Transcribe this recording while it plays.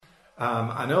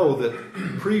I know that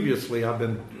previously I've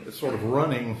been sort of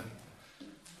running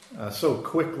so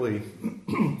quickly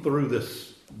through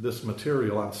this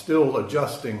material. I'm still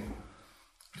adjusting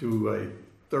to a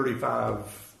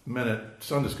 35-minute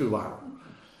Sunday school hour.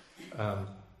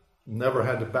 Never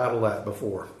had to battle that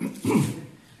before.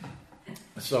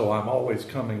 So I'm always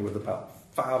coming with about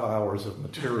 5 hours of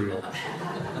material.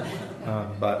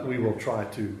 But we will try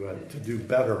to do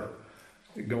better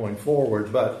going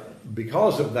forward. But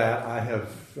because of that, I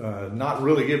have not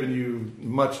really given you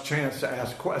much chance to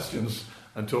ask questions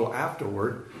until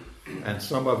afterward. And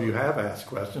some of you have asked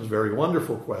questions, very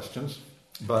wonderful questions.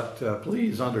 But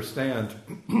please understand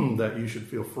that you should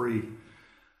feel free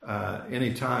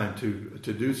any time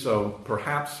to do so.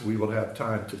 Perhaps we will have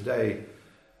time today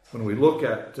when we look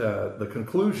at the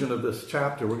conclusion of this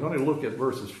chapter. We're going to look at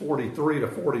verses 43 to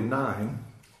 49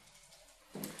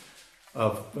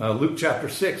 of Luke chapter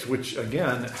 6, which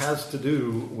again has to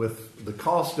do with the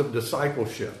cost of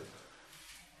discipleship.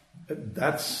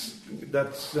 That's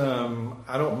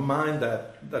I don't mind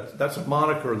that. That's a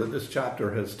moniker that this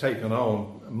chapter has taken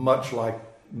on, much like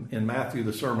in Matthew,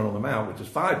 the Sermon on the Mount, which is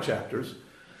 5 chapters,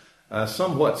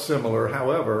 somewhat similar.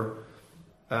 However,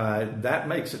 that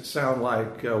makes it sound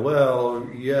like, well,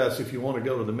 yes, if you want to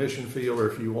go to the mission field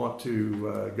or if you want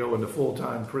to go into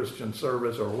full-time Christian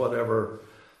service or whatever,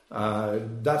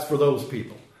 that's for those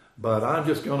people. But I'm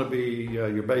just going to be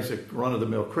your basic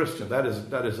run-of-the-mill Christian. That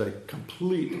is a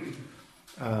complete.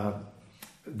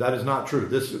 That is not true.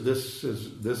 This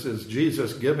is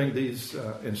Jesus giving these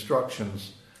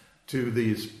instructions to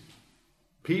these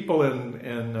people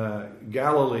in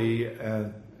Galilee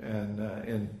and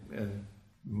in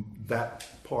that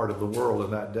part of the world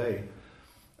in that day,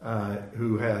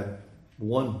 who had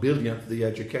 1/billionth the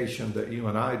education that you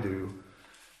and I do.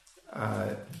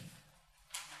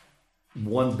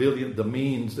 1/billionth the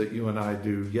means that you and I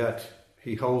do, yet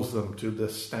he holds them to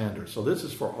this standard. So this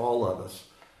is for all of us.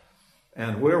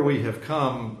 And where we have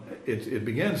come, it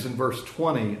begins in verse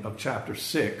 20 of chapter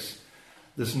 6,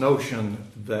 this notion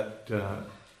that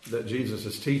Jesus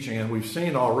is teaching. And we've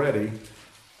seen already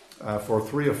for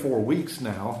 3 or 4 weeks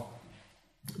now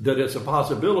that it's a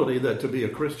possibility that to be a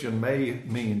Christian may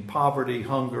mean poverty,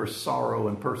 hunger, sorrow,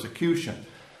 and persecution.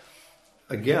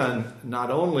 Again, not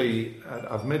only,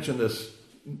 I've mentioned this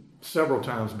several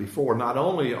times before, not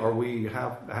only are we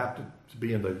have to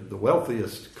be in the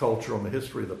wealthiest culture on the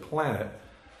history of the planet,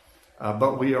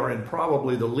 but we are in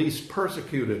probably the least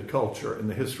persecuted culture in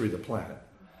the history of the planet.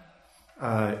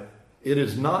 It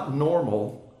is not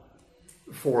normal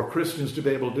for Christians to be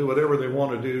able to do whatever they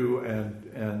want to do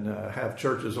and have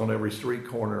churches on every street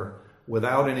corner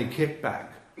without any kickback.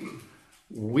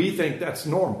 We think that's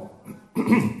normal.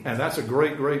 And that's a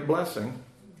great, great blessing.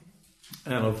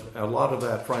 And a lot of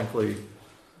that, frankly,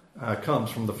 comes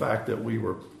from the fact that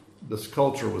this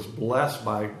culture was blessed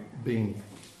by being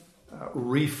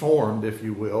reformed, if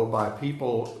you will, by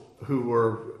people who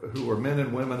were men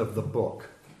and women of the book,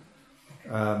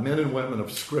 men and women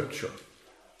of Scripture,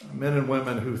 men and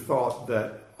women who thought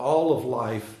that all of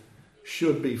life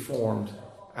should be formed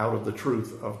out of the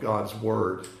truth of God's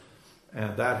Word.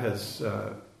 And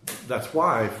that's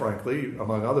why, frankly,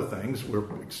 among other things,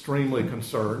 we're extremely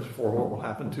concerned for what will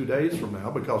happen 2 days from now,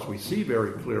 because we see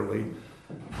very clearly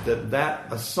that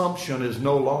assumption is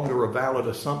no longer a valid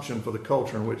assumption for the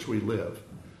culture in which we live.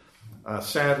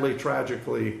 Sadly,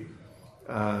 tragically,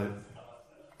 I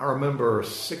remember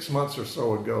 6 months or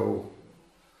so ago,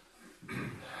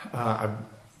 I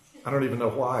don't even know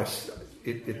why,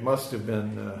 it must have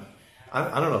been,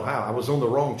 I don't know how, I was on the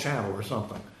wrong channel or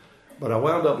something. But I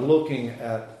wound up looking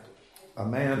at a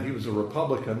man, he was a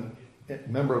Republican,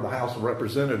 member of the House of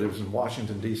Representatives in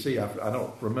Washington, D.C. I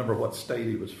don't remember what state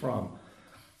he was from.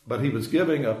 But he was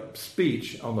giving a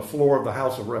speech on the floor of the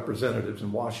House of Representatives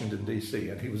in Washington, D.C.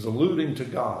 And he was alluding to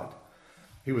God.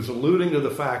 He was alluding to the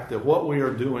fact that what we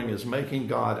are doing is making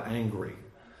God angry.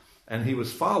 And he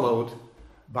was followed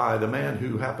by the man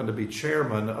who happened to be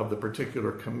chairman of the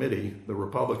particular committee the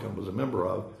Republican was a member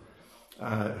of,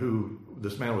 who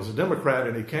this man was a Democrat,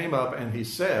 and he came up and he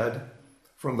said,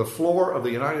 from the floor of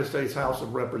the United States House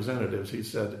of Representatives, he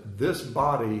said, this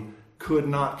body could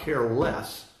not care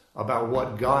less about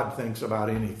what God thinks about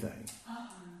anything.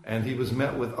 And he was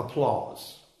met with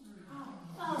applause.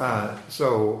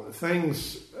 So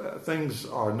things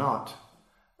are not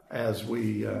as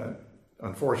we,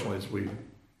 unfortunately, as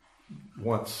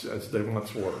they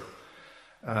once were.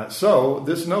 So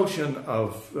this notion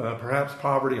of perhaps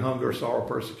poverty, hunger, sorrow,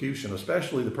 persecution,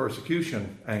 especially the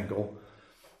persecution angle,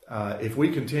 if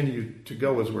we continue to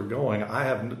go as we're going,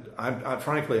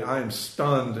 frankly, I am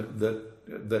stunned that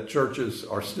that churches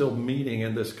are still meeting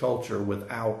in this culture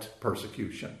without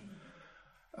persecution.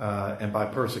 And by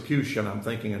persecution, I'm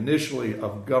thinking initially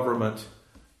of government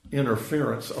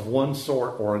interference of one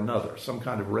sort or another, some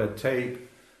kind of red tape.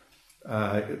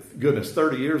 Goodness,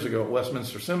 30 years ago at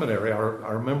Westminster Seminary,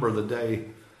 I remember the day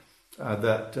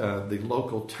that the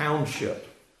local township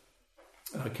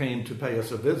came to pay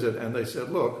us a visit, and they said,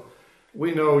 "Look,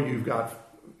 we know you've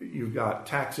got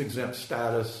tax exempt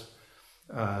status,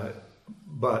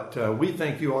 but we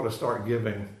think you ought to start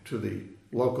giving to the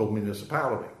local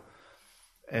municipality."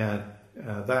 And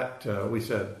we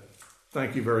said,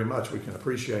 "Thank you very much. We can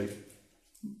appreciate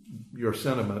your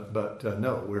sentiment, but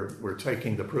no, we're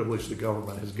taking the privilege the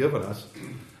government has given us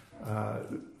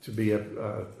to be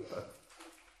a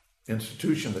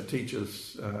institution that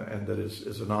teaches and that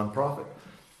is a nonprofit."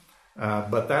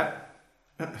 But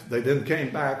they then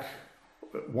came back.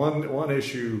 One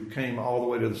issue came all the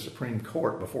way to the Supreme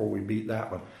Court before we beat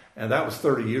that one, and that was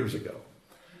 30 years ago.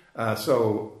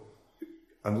 So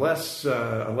unless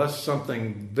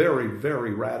something very,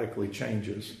 very radically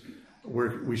changes,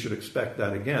 we should expect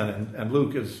that again. And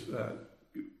Luke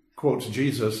quotes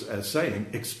Jesus as saying,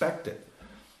 "Expect it.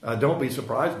 Don't be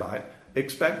surprised by it.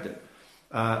 Expect it."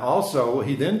 Also,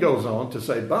 he then goes on to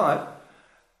say, "But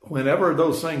whenever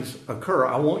those things occur,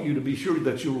 I want you to be sure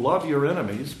that you love your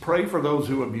enemies, pray for those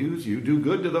who abuse you, do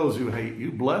good to those who hate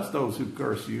you, bless those who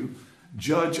curse you,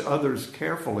 judge others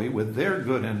carefully with their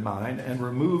good in mind, and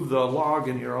remove the log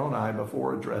in your own eye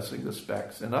before addressing the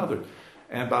specks in others."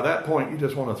 And by that point, you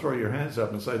just want to throw your hands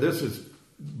up and say,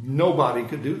 nobody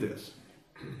could do this.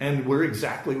 And we're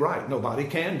exactly right. Nobody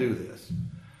can do this.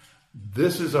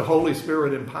 This is a Holy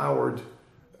Spirit empowered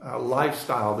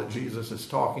lifestyle that Jesus is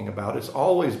talking about. It's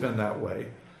always been that way.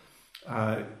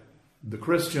 The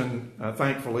Christian,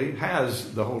 thankfully,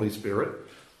 has the Holy Spirit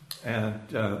and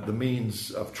the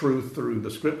means of truth through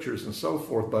the scriptures and so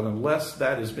forth. But unless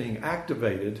that is being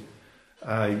activated,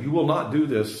 you will not do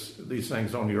these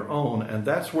things on your own. And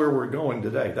that's where we're going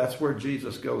today. That's where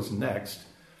Jesus goes next.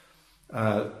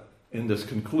 In this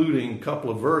concluding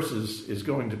couple of verses is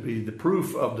going to be the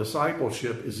proof of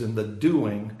discipleship is in the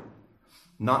doing,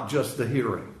 not just the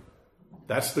hearing.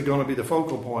 That's going to be the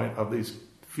focal point of these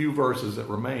few verses that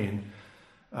remain,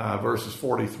 verses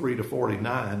 43 to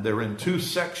 49. They're in two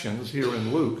sections here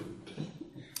in Luke.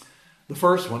 The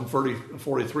first one,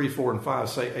 43, 4, and 5,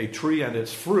 say a tree and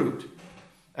its fruit.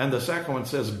 And the second one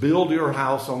says, build your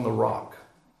house on the rock.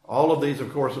 All of these,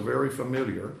 of course, are very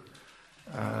familiar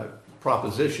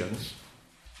propositions.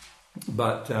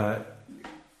 But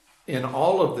in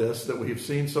all of this that we've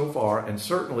seen so far, and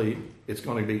certainly it's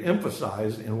going to be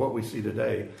emphasized in what we see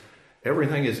today,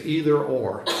 everything is either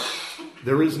or.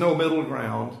 There is no middle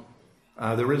ground.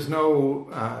 There is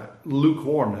no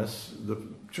lukewarmness. The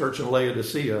church in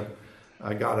Laodicea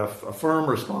got a firm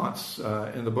response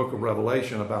in the book of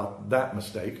Revelation about that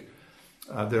mistake.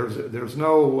 There's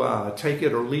no take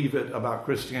it or leave it about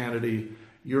Christianity.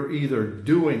 You're either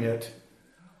doing it,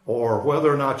 or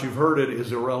whether or not you've heard it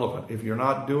is irrelevant. If you're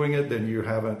not doing it, then you're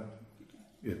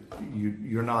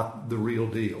not the real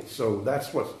deal. So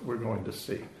that's what we're going to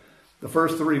see. The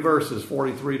first three verses,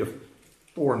 43 to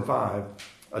 4 and 5,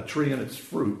 a tree and its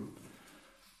fruit.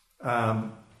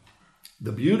 The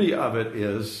beauty of it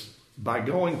is, by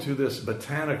going to this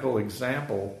botanical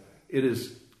example, it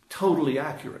is totally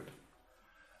accurate.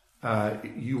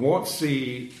 You won't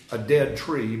see a dead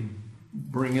tree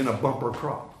bring in a bumper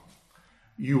crop.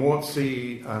 You won't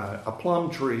see a plum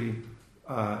tree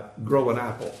grow an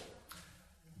apple.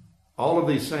 All of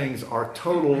these things are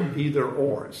total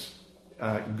either-ors.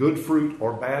 Good fruit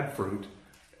or bad fruit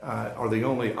are the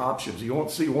only options. You won't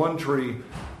see one tree,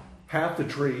 half the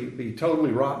tree be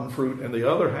totally rotten fruit, and the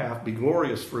other half be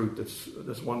glorious fruit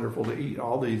that's wonderful to eat.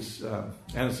 All these, and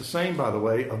it's the same, by the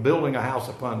way, of building a house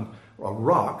upon a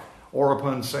rock or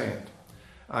upon sand.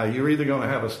 You're either going to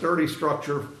have a sturdy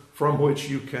structure from which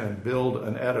you can build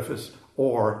an edifice,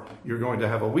 or you're going to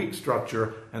have a weak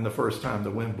structure, and the first time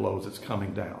the wind blows, it's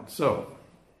coming down. So,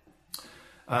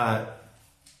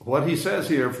 what he says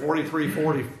here, 43,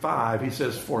 45, he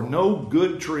says, for no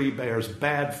good tree bears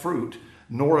bad fruit,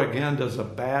 nor again does a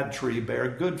bad tree bear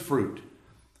good fruit.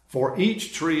 For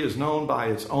each tree is known by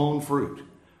its own fruit.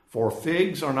 For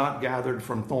figs are not gathered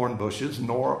from thorn bushes,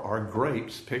 nor are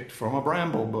grapes picked from a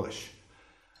bramble bush.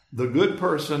 The good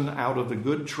person out of the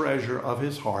good treasure of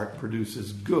his heart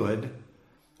produces good,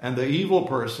 and the evil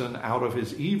person out of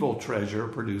his evil treasure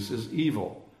produces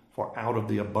evil. For out of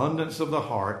the abundance of the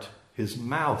heart, his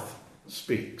mouth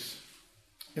speaks.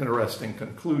 Interesting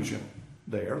conclusion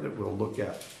there that we'll look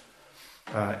at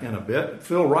in a bit.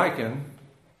 Phil Ryken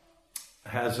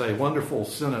has a wonderful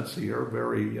sentence here,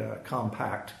 very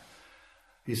compact.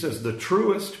 He says, the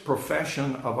truest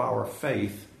profession of our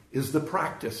faith is the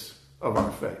practice of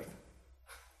our faith.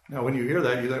 Now, when you hear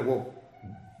that, you think, well,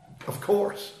 of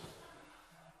course.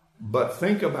 But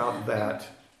think about that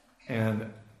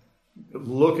and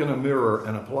look in a mirror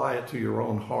and apply it to your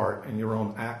own heart and your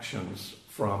own actions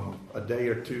from a day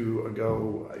or two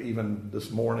ago, even this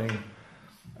morning,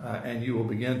 and you will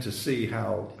begin to see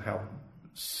how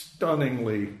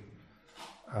stunningly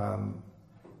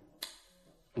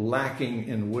lacking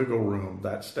in wiggle room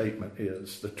that statement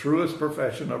is. The truest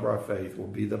profession of our faith will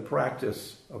be the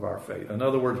practice of our faith. In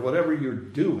other words, whatever you're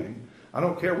doing, I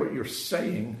don't care what you're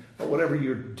saying, but whatever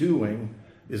you're doing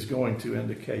is going to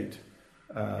indicate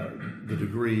the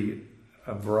degree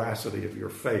of veracity of your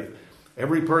faith.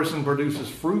 Every person produces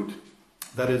fruit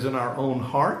that is in our own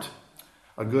heart.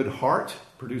 A good heart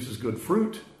produces good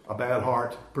fruit. A bad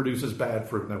heart produces bad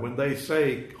fruit. Now, when they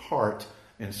say heart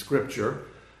in Scripture,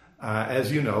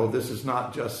 as you know, this is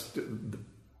not just the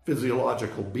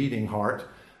physiological beating heart.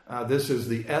 This is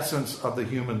the essence of the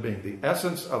human being, the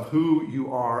essence of who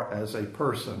you are as a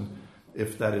person.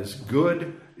 If that is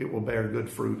good, it will bear good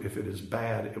fruit. If it is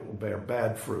bad, it will bear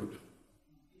bad fruit.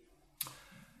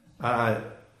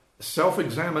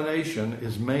 Self-examination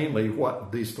is mainly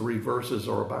what these three verses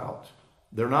are about.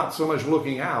 They're not so much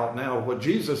looking out. Now, what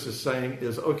Jesus is saying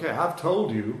is, okay, I've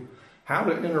told you how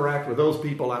to interact with those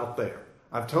people out there.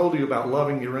 I've told you about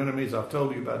loving your enemies. I've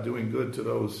told you about doing good to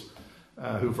those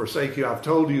who forsake you. I've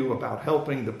told you about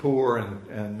helping the poor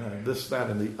and this, that,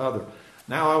 and the other.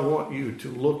 Now I want you to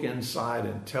look inside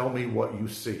and tell me what you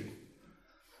see.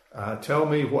 Tell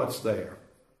me what's there.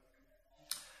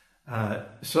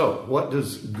 So what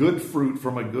does good fruit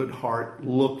from a good heart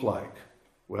look like?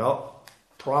 Well,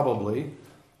 probably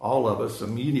all of us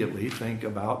immediately think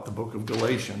about the book of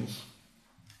Galatians,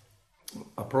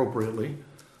 appropriately.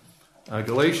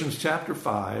 Galatians chapter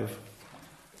 5,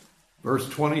 verse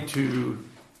 22,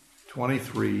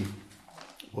 23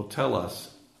 will tell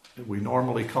us that we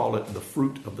normally call it the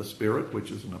fruit of the Spirit,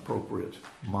 which is an appropriate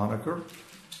moniker.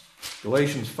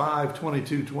 Galatians 5,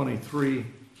 22, 23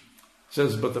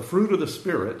 says, but the fruit of the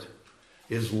Spirit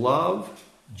is love,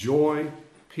 joy,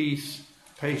 peace,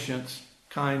 patience,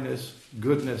 kindness,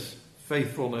 goodness,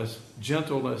 faithfulness,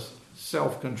 gentleness,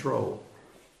 self-control.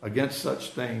 Against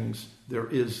such things there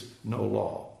is no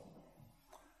law.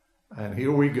 And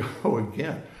here we go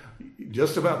again.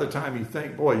 Just about the time you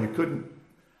think, boy, you couldn't.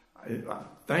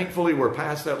 Thankfully, we're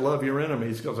past that love your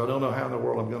enemies, because I don't know how in the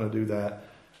world I'm going to do that.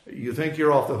 You think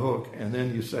you're off the hook, and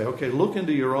then you say, okay, look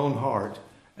into your own heart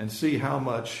and see how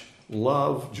much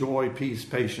love, joy, peace,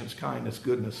 patience, kindness,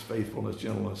 goodness, faithfulness,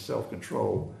 gentleness,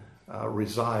 self-control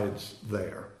resides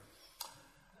there.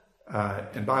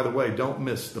 And by the way, don't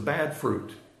miss the bad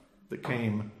fruit that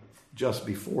came just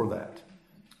before that.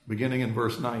 Beginning in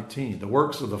verse 19, the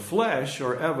works of the flesh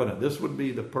are evident. This would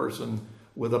be the person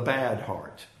with a bad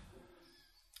heart.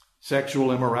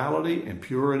 Sexual immorality,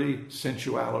 impurity,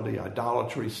 sensuality,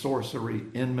 idolatry, sorcery,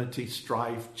 enmity,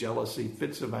 strife, jealousy,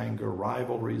 fits of anger,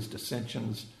 rivalries,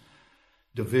 dissensions,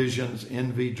 divisions,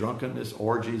 envy, drunkenness,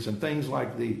 orgies, and things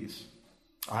like these.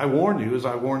 I warn you, as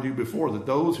I warned you before, that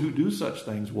those who do such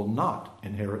things will not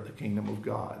inherit the kingdom of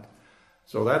God.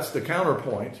 So that's the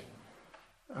counterpoint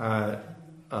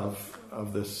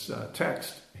of this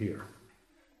text here.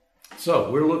 So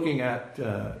we're looking at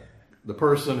the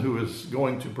person who is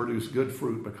going to produce good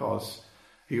fruit because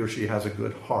he or she has a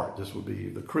good heart. This would be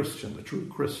the Christian, the true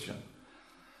Christian.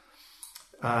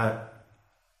 I'm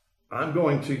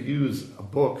going to use a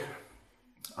book.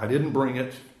 I didn't bring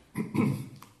it.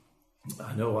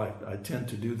 I know I tend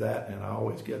to do that, and I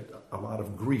always get a lot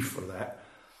of grief for that.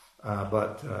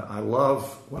 But I love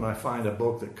when I find a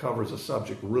book that covers a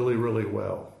subject really, really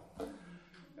well.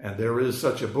 And there is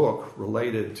such a book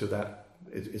related to that.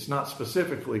 It's not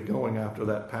specifically going after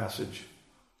that passage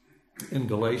in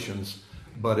Galatians,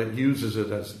 but it uses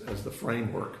it as the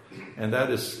framework. And that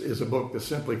is a book that's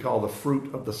simply called The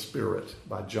Fruit of the Spirit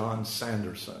by John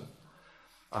Sanderson.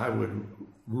 I would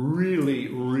really,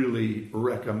 really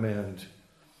recommend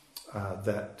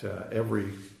that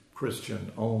every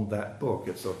Christian own that book.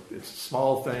 It's a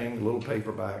small thing, a little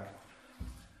paperback.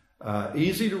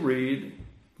 Easy to read,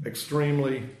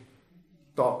 extremely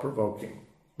thought-provoking.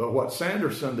 But what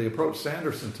the approach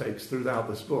Sanderson takes throughout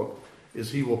this book is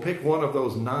he will pick one of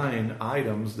those 9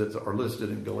 items that are listed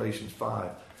in Galatians 5,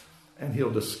 and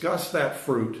he'll discuss that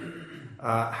fruit,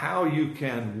 how you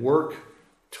can work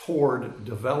toward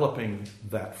developing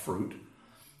that fruit,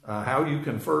 how you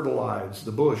can fertilize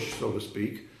the bush, so to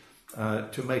speak,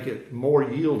 to make it more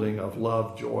yielding of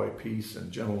love, joy, peace,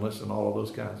 and gentleness, and all of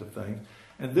those kinds of things.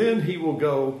 And then he will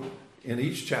go in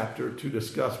each chapter to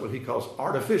discuss what he calls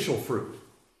artificial fruit.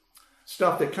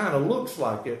 Stuff that kind of looks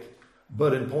like it,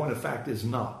 but in point of fact is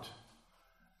not.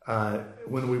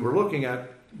 When we were looking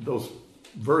at those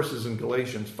verses in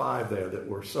Galatians 5 there that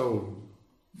were so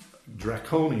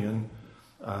draconian,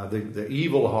 the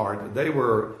evil heart,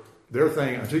 their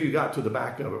thing, until you got to the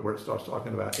back of it where it starts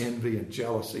talking about envy and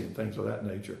jealousy and things of that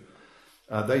nature,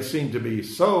 they seem to be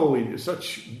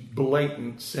such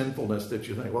blatant sinfulness that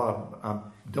you think, well, I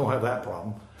don't have that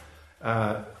problem.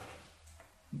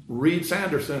 Read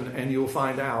Sanderson and you'll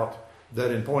find out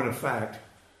that in point of fact,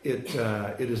 it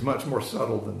is much more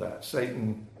subtle than that.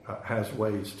 Satan has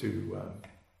ways to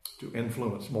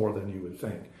influence more than you would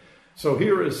think. So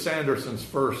here is Sanderson's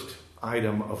first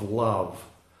item of love.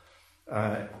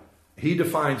 He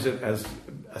defines it as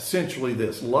essentially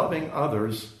this: loving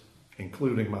others,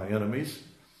 including my enemies,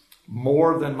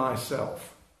 more than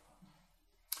myself.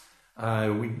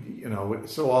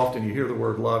 So often you hear the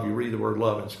word love, you read the word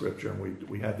love in Scripture, and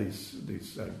we have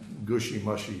these gushy,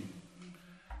 mushy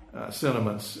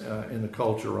sentiments in the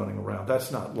culture running around.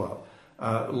 That's not love.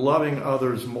 Loving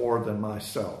others more than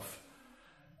myself.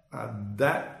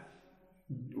 That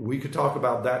we could talk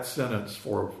about that sentence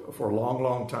for a long,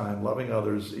 long time. Loving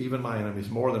others, even my enemies,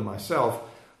 more than myself.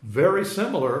 Very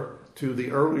similar to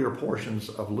the earlier portions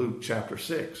of Luke chapter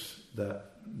 6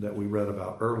 that we read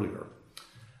about earlier.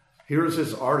 Here's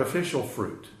his artificial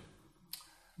fruit.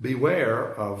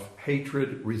 Beware of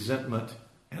hatred, resentment,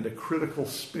 and a critical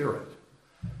spirit.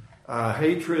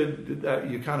 Hatred,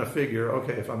 you kind of figure,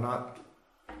 okay, if I'm not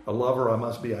a lover, I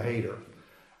must be a hater.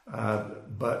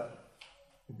 But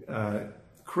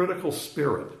critical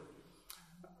spirit,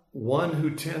 one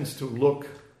who tends to look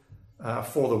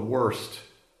for the worst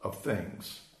of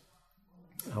things,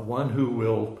 one who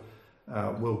will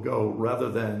go, rather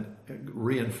than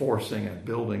reinforcing and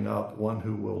building up, one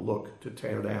who will look to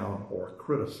tear down or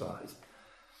criticize.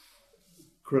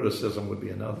 Criticism would be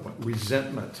another one.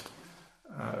 Resentment.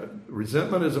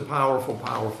 Resentment is a powerful,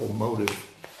 powerful motive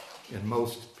in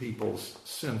most people's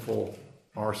sinful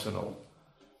arsenal.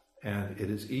 And it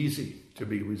is easy to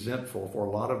be resentful for a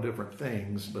lot of different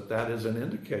things, but that is an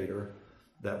indicator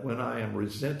that when I am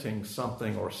resenting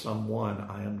something or someone,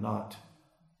 I am not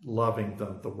loving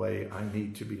them the way I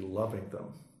need to be loving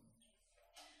them.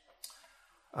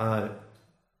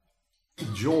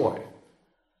 Joy,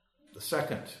 the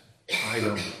second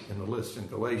item in the list in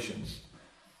Galatians.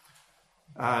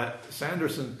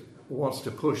 Sanderson wants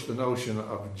to push the notion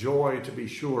of joy, to be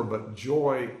sure, but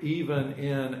joy even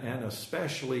in and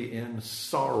especially in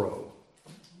sorrow.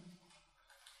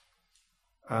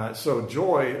 So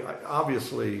joy,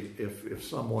 obviously, if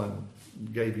someone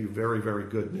gave you very, very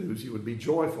good news, you would be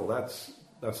joyful.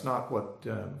 That's not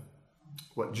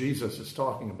what Jesus is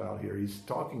talking about here. He's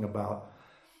talking about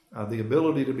the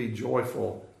ability to be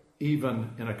joyful even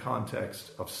in a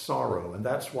context of sorrow. And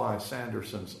that's why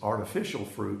Sanderson's artificial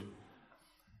fruit,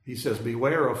 he says,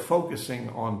 beware of focusing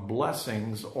on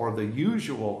blessings or the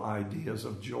usual ideas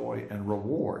of joy and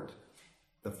reward.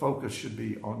 The focus should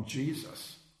be on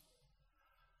Jesus.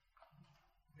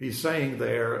 He's saying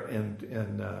there,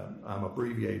 and I'm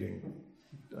abbreviating,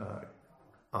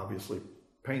 obviously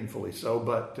painfully so,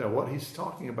 but what he's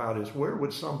talking about is, where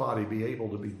would somebody be able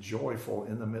to be joyful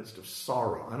in the midst of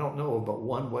sorrow? I don't know but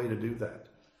one way to do that,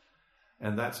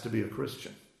 and that's to be a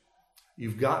Christian.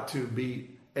 You've got to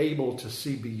be able to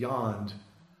see beyond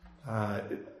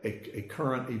a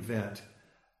current event,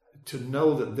 to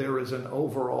know that there is an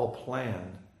overall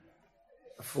plan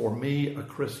for me, a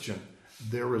Christian.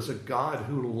 There is a God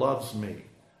who loves me.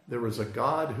 There is a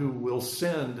God who will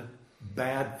send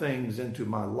bad things into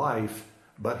my life,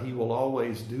 but he will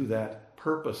always do that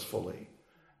purposefully.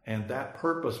 And that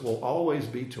purpose will always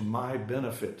be to my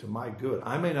benefit, to my good.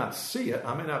 I may not see it.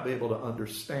 I may not be able to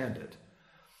understand it.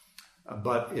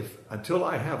 But until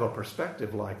I have a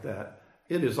perspective like that,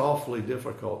 it is awfully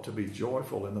difficult to be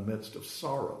joyful in the midst of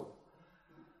sorrow.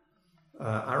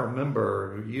 I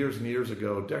remember years and years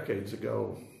ago, decades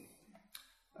ago,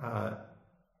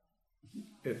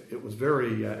 it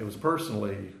was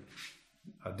personally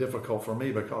difficult for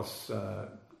me, because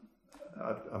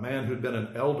a man who'd been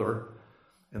an elder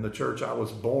in the church I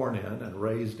was born in and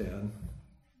raised in,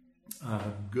 a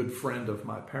good friend of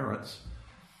my parents,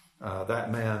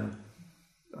 that man,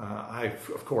 I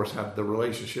of course had the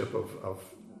relationship of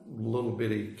little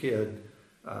bitty kid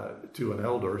to an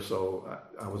elder, so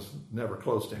I was never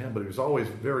close to him, but he was always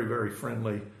very, very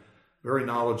friendly, very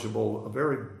knowledgeable, a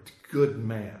very good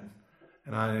man.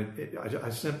 And I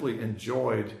simply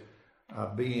enjoyed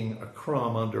being a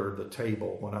crumb under the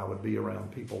table when I would be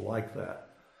around people like that.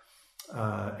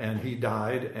 And he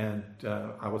died, and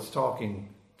I was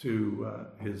talking to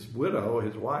his widow,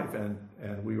 his wife,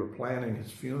 and we were planning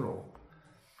his funeral.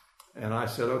 And I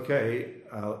said, okay,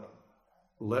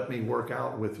 let me work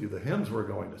out with you the hymns we're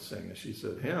going to sing. And she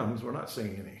said, hymns? We're not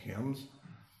singing any hymns.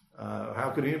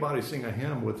 How could anybody sing a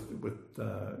hymn with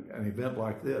an event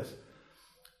like this?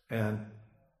 And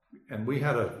we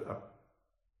had a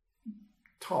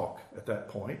talk at that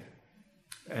point,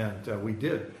 and we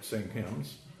did sing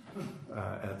hymns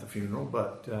at the funeral.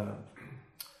 But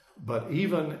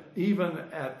even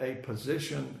at a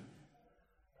position,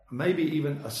 maybe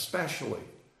even especially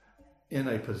in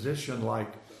a position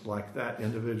like that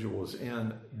individual was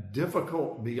in,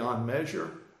 difficult beyond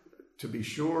measure, to be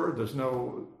sure. There's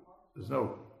no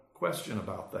question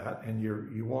about that. And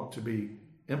you want to be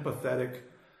empathetic,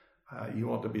 you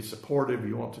want to be supportive,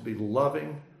 you want to be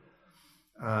loving.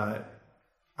 I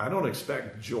don't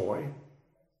expect joy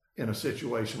in a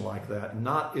situation like that.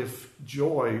 Not if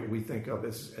joy we think of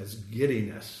as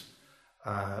giddiness,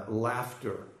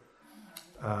 laughter.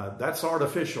 That's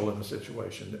artificial in a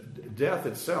situation. Death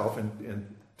itself,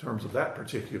 in terms of that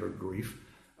particular grief,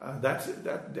 that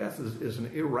death is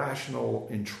an irrational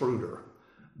intruder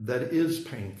that is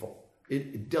painful.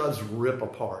 It does rip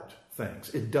apart things.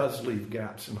 It does leave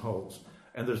gaps and holes.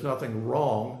 And there's nothing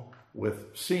wrong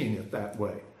with seeing it that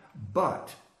way.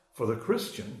 But for the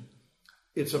Christian,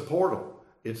 it's a portal.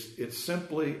 It's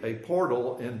simply a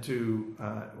portal into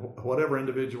whatever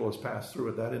individual has passed through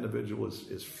it. That individual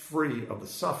is free of the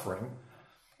suffering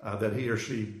that he or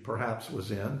she perhaps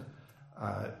was in,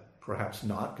 perhaps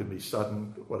not, could be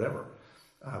sudden, whatever.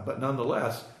 But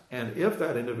nonetheless, and if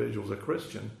that individual is a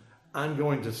Christian, I'm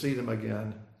going to see them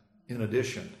again in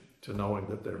addition to knowing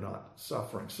that they're not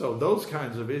suffering. So those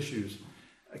kinds of issues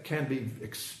can be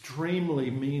extremely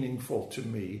meaningful to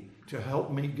me to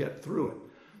help me get through it.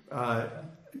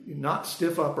 Not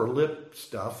stiff upper lip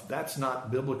stuff. That's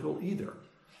not biblical either.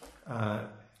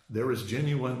 There is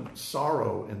genuine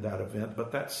sorrow in that event,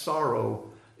 but that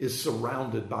sorrow is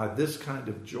surrounded by this kind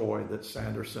of joy that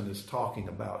Sanderson is talking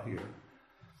about here.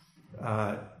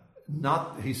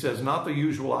 He says, not the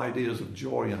usual ideas of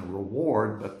joy and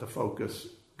reward, but the focus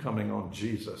coming on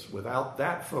Jesus. Without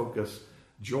that focus,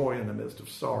 joy in the midst of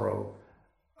sorrow,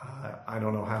 I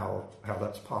don't know how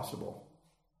that's possible.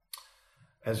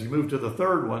 As you move to the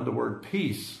third one, the word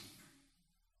peace.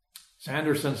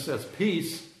 Sanderson says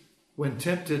peace when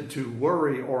tempted to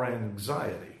worry or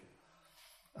anxiety.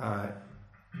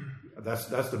 That's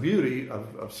the beauty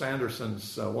of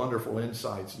Sanderson's wonderful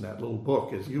insights in that little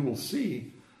book, is you will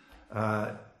see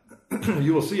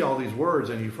all these words,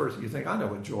 and you think, I know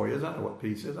what joy is, I know what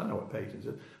peace is, I know what patience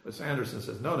is. But Sanderson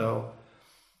says, no.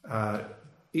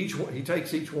 He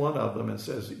takes each one of them and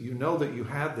says, you know that you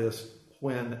have this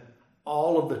when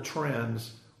all of the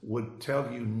trends would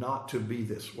tell you not to be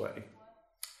this way.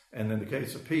 And in the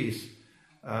case of peace,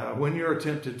 when you're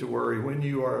tempted to worry, when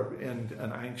you are in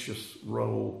an anxious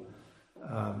role,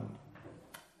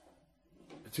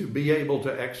 to be able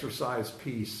to exercise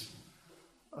peace,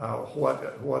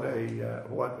 what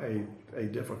a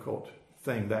difficult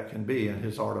thing that can be. And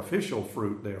his artificial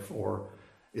fruit, therefore,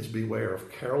 is beware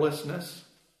of carelessness,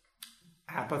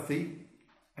 apathy,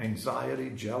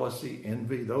 anxiety, jealousy,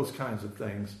 envy, those kinds of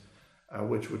things,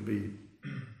 which would be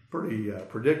pretty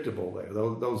predictable there.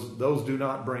 Those do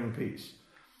not bring peace.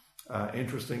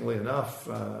 Interestingly enough,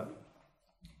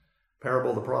 parable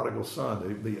of the prodigal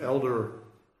son, the elder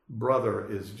brother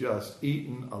is just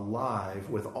eaten alive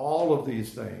with all of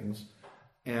these things,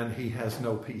 and he has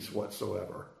no peace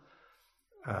whatsoever.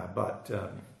 But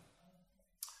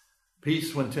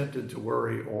peace when tempted to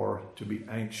worry or to be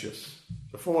anxious.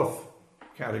 The fourth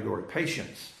category,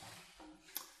 patience,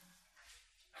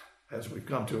 as we've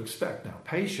come to expect now.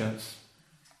 Patience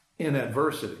in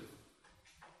adversity.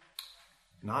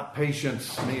 Not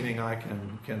patience meaning I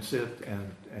can sit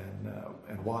and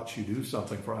watch you do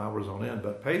something for hours on end,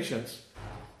 but patience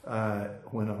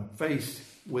when I'm faced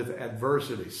with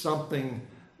adversity, something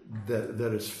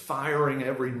that is firing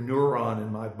every neuron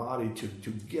in my body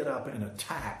to get up and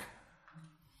attack.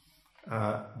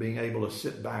 Being able to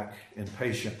sit back in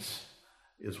patience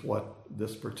is what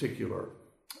this particular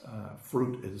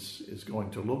fruit is going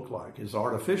to look like. His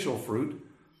artificial fruit,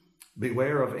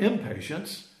 beware of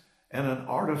impatience and an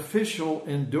artificial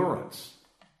endurance.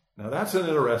 Now that's an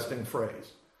interesting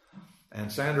phrase. And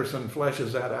Sanderson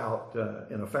fleshes that out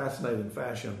in a fascinating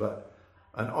fashion. But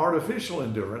an artificial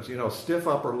endurance, stiff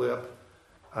upper lip,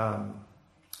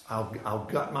 I'll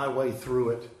gut my way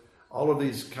through it. All of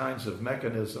these kinds of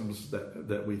mechanisms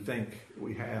that we think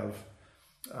we have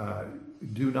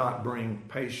do not bring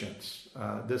patience.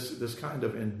 This kind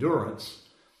of endurance,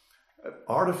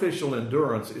 artificial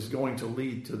endurance, is going to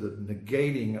lead to the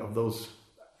negating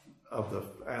of the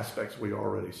aspects we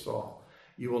already saw.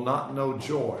 You will not know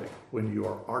joy when you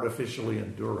are artificially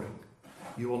enduring.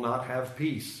 You will not have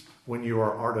peace when you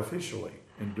are artificially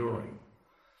enduring.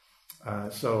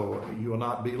 So you will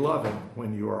not be loving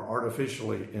when you are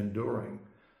artificially enduring.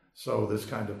 So this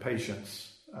kind of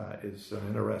patience is an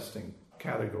interesting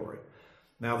category.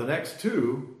 Now the next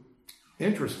two,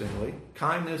 interestingly,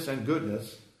 kindness and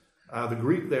goodness, the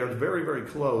Greek there is very, very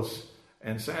close,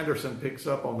 and Sanderson picks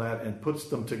up on that and puts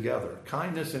them together.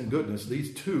 Kindness and goodness,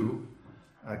 these two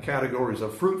categories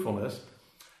of fruitfulness,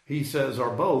 he says,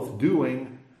 are both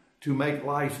doing to make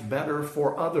life better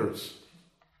for others.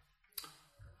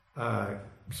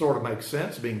 Sort of makes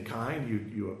sense. Being kind,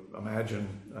 you imagine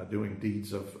doing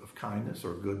deeds of kindness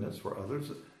or goodness for others.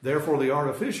 Therefore, the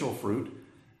artificial fruit,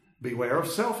 beware of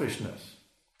selfishness,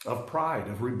 of pride,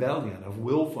 of rebellion, of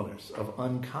willfulness, of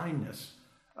unkindness,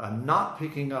 not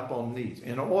picking up on needs.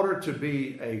 In order to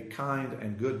be a kind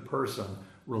and good person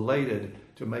related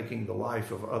to making the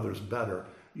life of others better,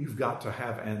 you've got to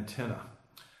have antenna.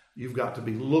 You've got to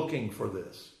be looking for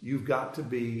this. You've got to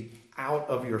be out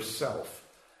of yourself.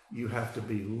 You have to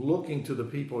be looking to the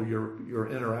people you're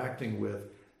interacting with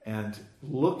and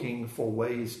looking for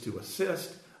ways to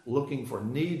assist, looking for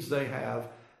needs they have,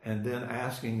 and then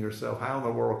asking yourself, how in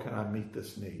the world can I meet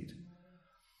this need?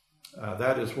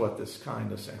 That is what this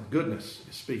kindness and goodness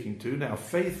is speaking to. Now,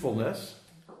 faithfulness,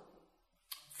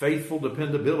 faithful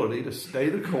dependability to stay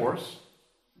the course.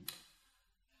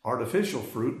 Artificial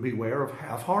fruit, beware of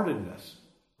half-heartedness,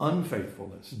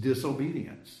 unfaithfulness,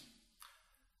 disobedience.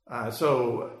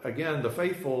 So again, the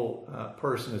faithful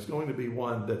person is going to be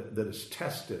one that is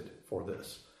tested for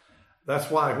this.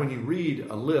 That's why when you read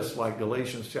a list like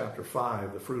Galatians chapter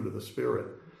 5, the fruit of the Spirit,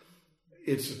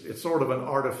 it's sort of an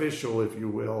artificial, if you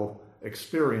will,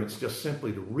 experience just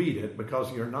simply to read it,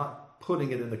 because you're not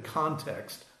putting it in the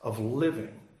context of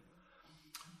living.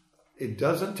 It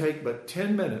doesn't take but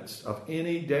 10 minutes of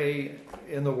any day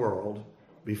in the world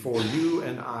before you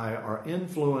and I are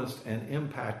influenced and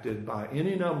impacted by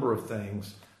any number of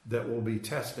things that will be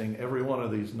testing every one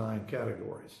of these 9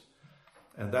 categories.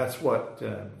 And that's what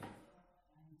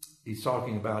he's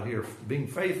talking about here. Being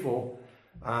faithful,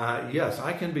 yes,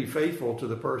 I can be faithful to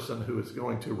the person who is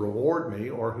going to reward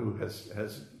me or who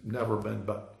has never been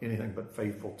anything but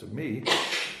faithful to me.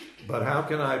 But how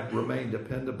can I remain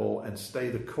dependable and stay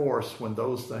the course when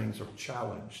those things are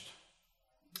challenged?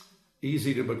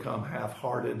 Easy to become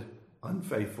half-hearted,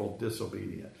 unfaithful,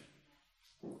 disobedient.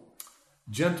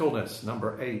 Gentleness,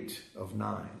 number 8 of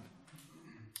 9.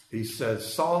 He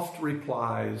says, soft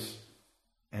replies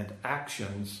and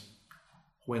actions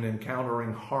when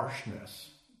encountering harshness.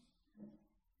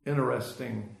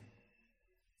 Interesting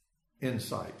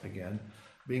insight again.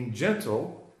 Being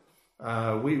gentle,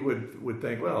 we would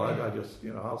think, well, I just,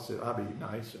 I'll be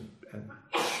nice and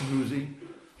schmoozy.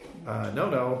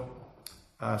 No.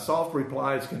 Soft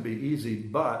replies can be easy,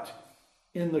 but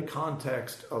in the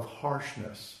context of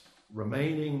harshness,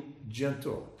 remaining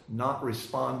gentle, not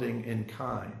responding in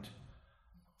kind.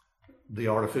 The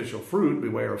artificial fruit,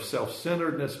 beware of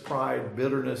self-centeredness, pride,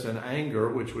 bitterness, and anger,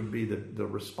 which would be the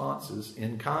responses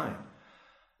in kind.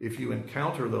 If you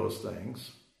encounter those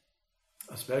things,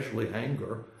 especially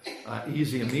anger,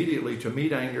 easy immediately to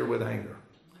meet anger with anger.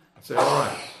 Say, all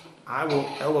right, I will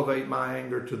elevate my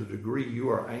anger to the degree you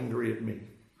are angry at me.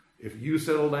 If you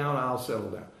settle down, I'll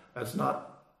settle down. That's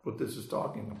not what this is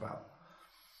talking about.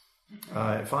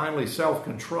 Finally,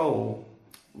 self-control,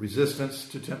 resistance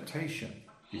to temptation.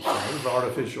 He says,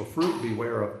 artificial fruit,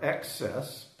 beware of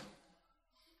excess,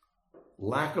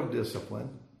 lack of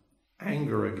discipline,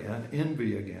 anger again,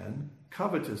 envy again,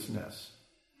 covetousness.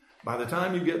 By the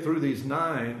time you get through these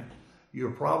 9,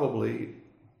 you're probably,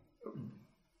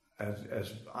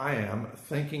 as I am,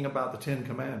 thinking about the 10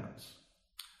 Commandments.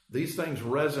 These things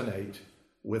resonate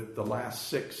with the last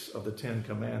 6 of the 10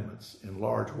 Commandments in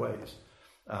large ways.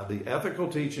 The ethical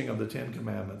teaching of the 10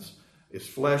 Commandments is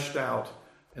fleshed out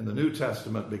in the New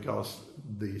Testament because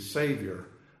the Savior,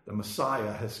 the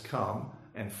Messiah, has come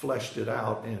and fleshed it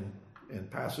out in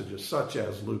passages such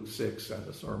as Luke 6 and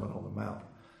the Sermon on the Mount.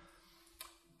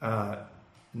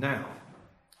 Now,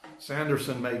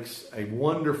 Sanderson makes a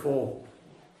wonderful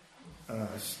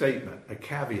statement, a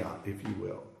caveat, if you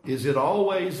will. Is it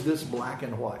always this black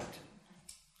and white?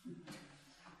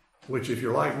 Which, if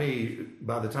you're like me,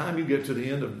 by the time you get to the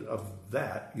end of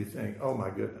that, you think, oh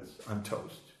my goodness, I'm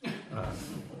toast.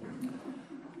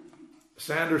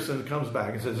 Sanderson comes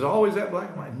back and says, is it always that black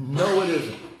and white? No, it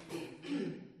isn't.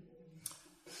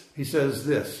 he says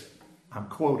this, I'm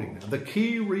quoting now, the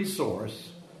key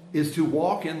resource is to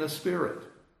walk in the Spirit.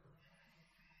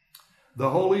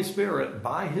 The Holy Spirit,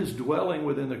 by his dwelling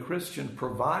within the Christian,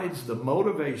 provides the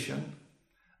motivation,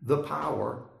 the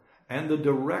power, and the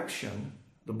direction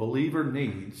the believer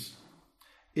needs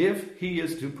if he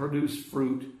is to produce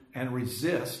fruit and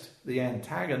resist the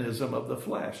antagonism of the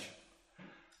flesh.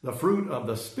 The fruit of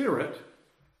the Spirit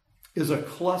is a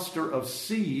cluster of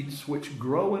seeds which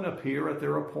grow and appear at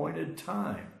their appointed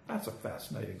time. That's a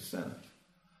fascinating sentence.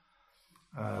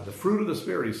 The fruit of the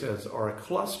Spirit, he says, are a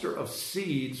cluster of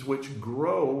seeds which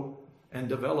grow and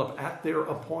develop at their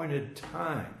appointed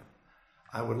time.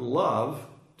 I would love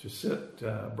to sit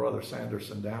Brother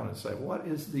Sanderson down and say, what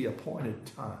is the appointed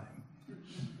time?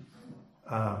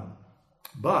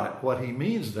 But what he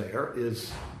means there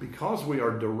is because we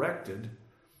are directed,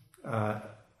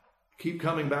 keep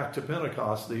coming back to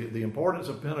Pentecost, the importance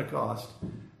of Pentecost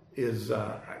is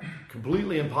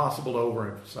completely impossible to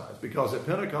overemphasize, because at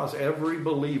Pentecost every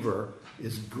believer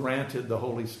is granted the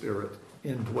Holy Spirit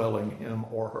indwelling him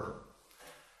or her,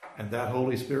 and that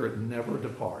Holy Spirit never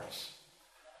departs,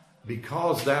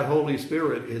 because that Holy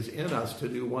Spirit is in us to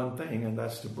do one thing, and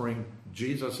that's to bring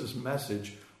Jesus'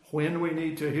 message when we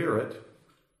need to hear it.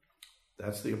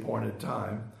 That's the appointed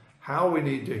time. How we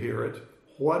need to hear it,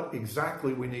 what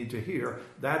exactly we need to hear,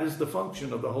 that is the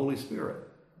function of the Holy Spirit.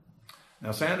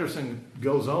 Now, Sanderson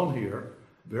goes on here,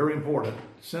 very important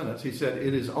sentence. He said,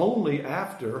 it is only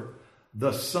after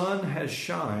the sun has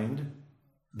shined,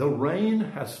 the rain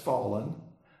has fallen,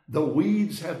 the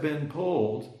weeds have been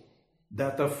pulled,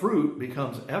 that the fruit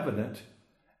becomes evident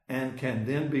and can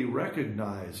then be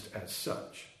recognized as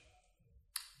such.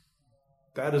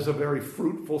 That is a very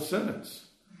fruitful sentence.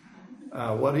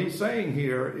 What he's saying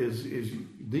here is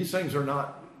these things are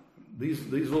not, these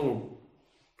little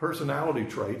personality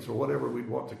traits, or whatever we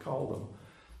want to call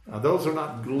them. Those are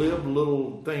not glib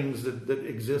little things that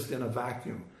exist in a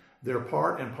vacuum. They're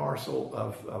part and parcel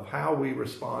of how we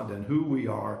respond and who we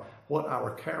are, what our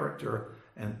character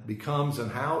and becomes,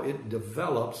 and how it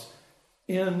develops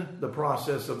in the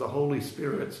process of the Holy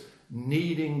Spirit's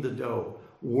kneading the dough,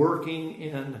 working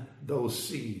in those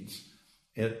seeds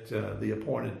at the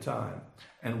appointed time.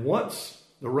 And once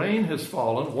the rain has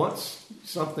fallen, once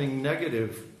something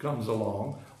negative comes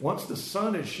along, once the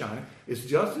sun is shining, it's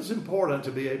just as important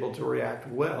to be able to react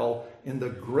well in the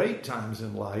great times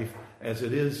in life as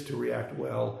it is to react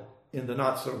well in the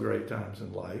not so great times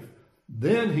in life.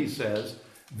 Then, he says,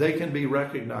 they can be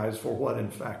recognized for what in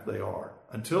fact they are.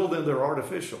 Until then, they're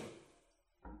artificial.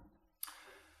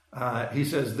 He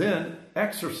says, then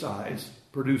exercise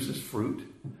produces fruit,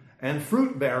 and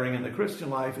fruit bearing in the Christian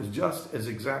life is just as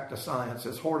exact a science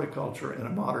as horticulture in a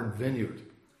modern vineyard.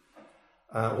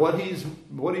 What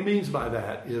he means by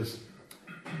that is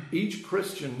each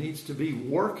Christian needs to be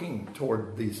working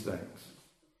toward these things.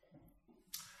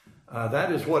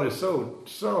 That is what is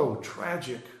so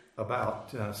tragic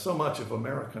about so much of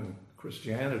American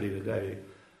Christianity today,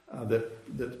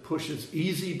 that pushes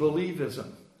easy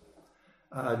believism.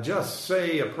 Just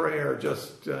say a prayer,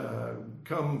 just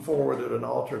come forward at an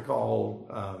altar call,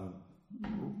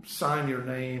 sign your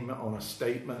name on a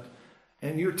statement,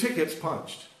 and your ticket's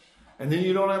punched. And then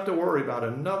you don't have to worry about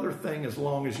another thing as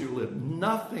long as you live.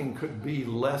 Nothing could be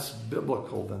less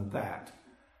biblical than that.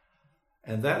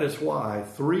 And that is why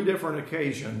 3 different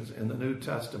occasions in the New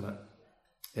Testament,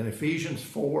 in Ephesians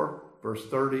 4, verse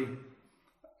 30,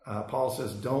 Paul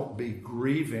says, don't be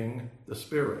grieving the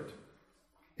Spirit.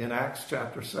 In Acts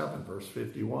chapter 7, verse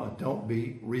 51, don't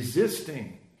be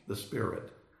resisting the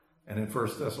Spirit. And in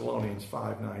 1 Thessalonians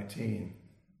 5:19,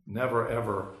 never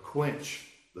ever quench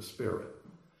the Spirit.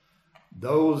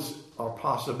 Those are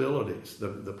possibilities.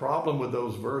 The problem with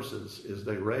those verses is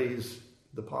they raise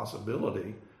the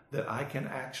possibility that I can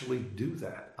actually do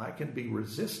that. I can be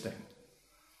resisting.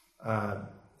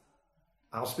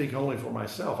 I'll speak only for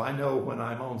myself. I know when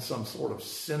I'm on some sort of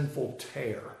sinful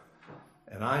tear,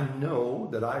 and I know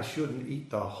that I shouldn't eat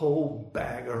the whole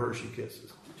bag of Hershey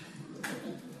Kisses.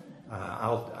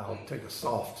 I'll take a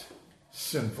soft,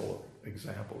 sinful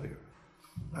example here.